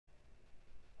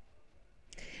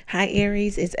Hi,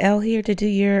 Aries. It's Elle here to do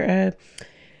your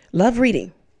love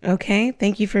reading. Okay.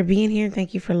 Thank you for being here.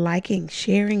 Thank you for liking,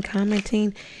 sharing,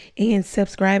 commenting, and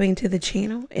subscribing to the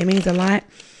channel. It means a lot.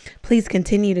 Please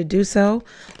continue to do so.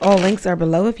 All links are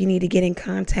below if you need to get in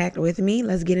contact with me.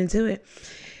 Let's get into it.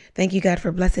 Thank you, God,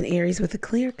 for blessing Aries with a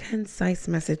clear, concise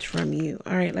message from you.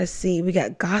 All right, let's see. We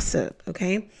got gossip,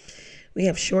 okay? We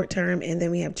have short term, and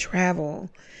then we have travel.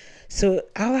 So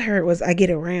all I heard was I get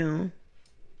around.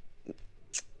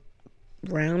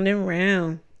 Round and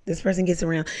round. This person gets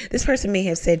around. This person may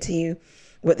have said to you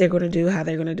what they're going to do, how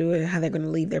they're going to do it, how they're going to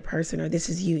leave their person, or this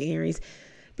is you, Aries.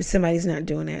 But somebody's not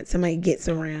doing that. Somebody gets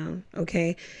around,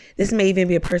 okay? This may even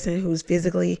be a person who's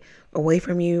physically away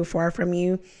from you, far from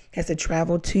you, has to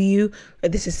travel to you, or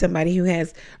this is somebody who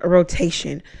has a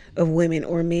rotation of women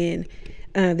or men.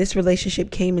 This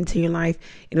relationship came into your life,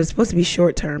 and it was supposed to be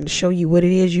short term to show you what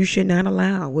it is you should not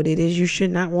allow, what it is you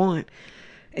should not want.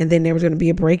 And then there was going to be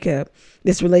a breakup.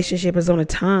 This relationship is on a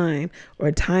time or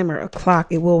a timer, a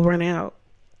clock. It will run out.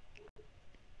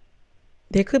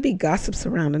 There could be gossip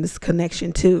surrounding this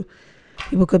connection too.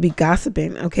 People could be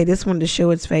gossiping. Okay, this one to show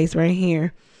its face right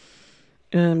here.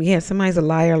 Yeah, somebody's a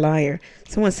liar.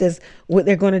 Someone says what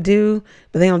they're going to do,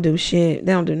 but they don't do shit.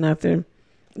 They don't do nothing.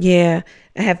 Yeah,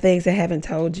 I have things I haven't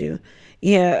told you.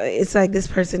 Yeah, it's like this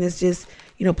person is just,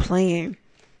 playing.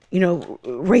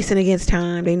 Racing against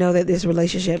time. They know that this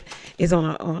relationship is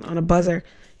on a buzzer.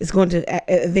 It's going to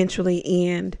eventually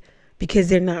end because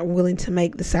they're not willing to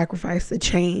make the sacrifice, the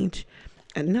change.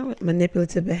 I know it,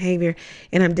 manipulative behavior,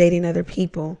 and I'm dating other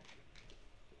people.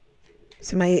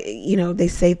 Somebody, they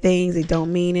say things, they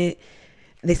don't mean it.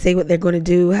 They say what they're going to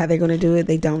do, how they're going to do it.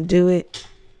 They don't do it.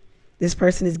 This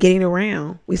person is getting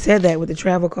around. We said that with the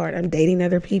travel card. I'm dating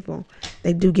other people.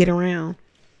 They do get around.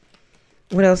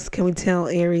 What else can we tell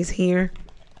Aries here?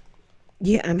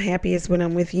 Yeah, I'm happiest when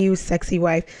I'm with you, sexy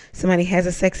wife. Somebody has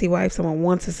a sexy wife. Someone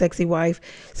wants a sexy wife.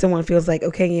 Someone feels like,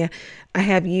 okay, yeah, I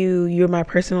have you. You're my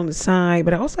person on the side,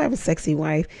 but I also have a sexy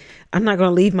wife. I'm not going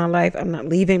to leave my life. I'm not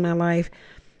leaving my life.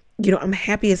 I'm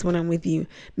happiest when I'm with you.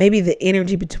 Maybe the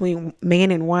energy between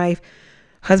man and wife,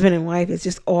 husband and wife is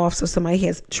just off. So somebody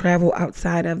has traveled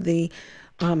outside of the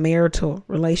marital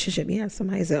relationship. Yeah,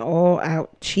 somebody's an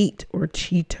all-out cheat or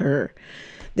cheater.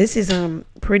 This is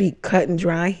pretty cut and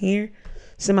dry here.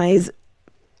 Somebody's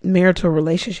marital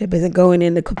relationship isn't going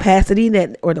in the capacity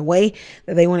that or the way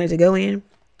that they wanted to go in.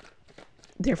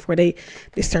 Therefore, they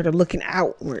started looking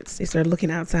outwards. They started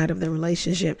looking outside of the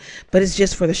relationship. But it's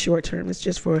just for the short term. It's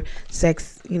just for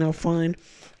sex, fun.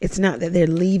 It's not that they're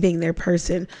leaving their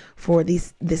person for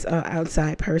this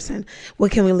outside person.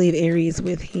 What can we leave Aries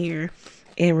with here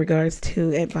in regards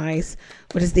to advice?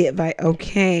 What is the advice?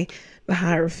 Okay, the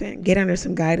Hierophant. Get under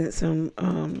some guidance.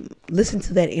 Listen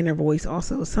to that inner voice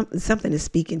also. Something is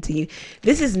speaking to you.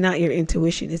 This is not your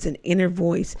intuition. It's an inner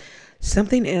voice.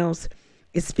 Something else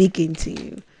is speaking to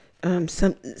you.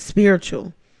 Something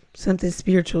spiritual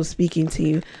speaking to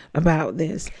you about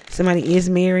this. Somebody is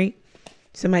married.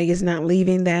 Somebody is not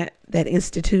leaving that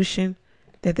institution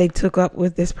that they took up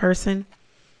with this person.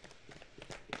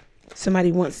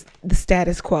 Somebody wants the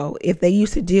status quo. If they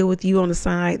used to deal with you on the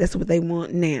side, that's what they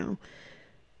want now.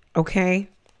 Okay?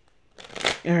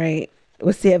 All right.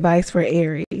 What's the advice for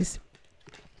Aries?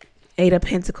 8 of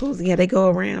Pentacles. Yeah, they go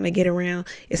around. They get around.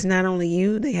 It's not only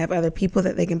you. They have other people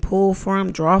that they can pull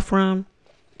from, draw from.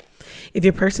 If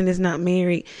your person is not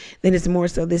married, then it's more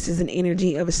so this is an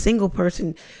energy of a single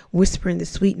person whispering the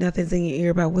sweet nothings in your ear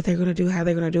about what they're going to do, how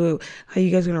they're going to do it, how you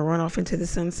guys are going to run off into the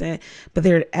sunset. But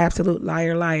they're an absolute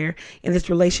liar. And this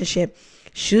relationship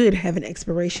should have an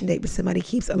expiration date, but somebody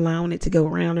keeps allowing it to go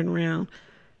round and round.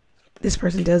 This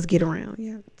person does get around.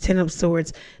 Yeah. 10 of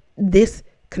Swords. This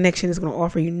connection is going to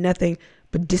offer you nothing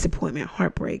but disappointment,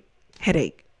 heartbreak,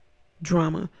 headache,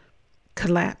 drama,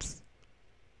 collapse.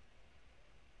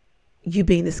 You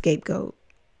being the scapegoat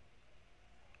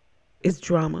is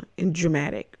drama and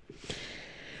dramatic.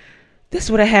 This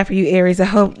is what I have for you, Aries. I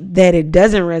hope that it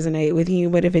doesn't resonate with you,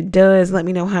 but if it does, let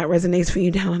me know how it resonates for you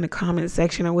down in the comment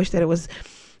section. I wish that it was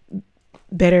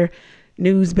better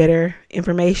news, better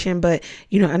information, but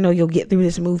I know you'll get through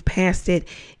this, move past it,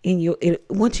 and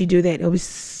once you do that, it'll be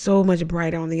so much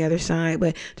brighter on the other side.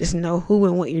 But just know who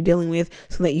and what you're dealing with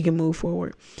so that you can move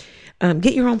forward.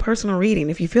 Get your own personal reading.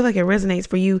 If you feel like it resonates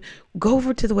for you, go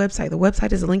over to the website. The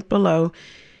website is linked below.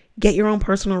 Get your own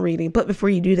personal reading. But before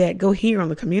you do that, go here on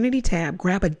the community tab,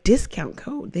 grab a discount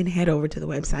code, then head over to the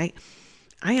website.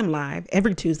 I am live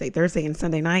every Tuesday, Thursday, and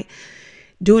Sunday night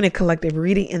doing a collective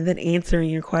reading and then answering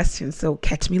your questions. So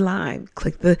catch me live.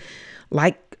 Click the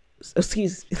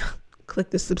click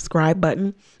the subscribe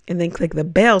button, and then click the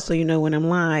bell so you know when I'm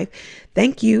live.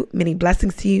 Thank you. Many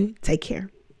blessings to you. Take care.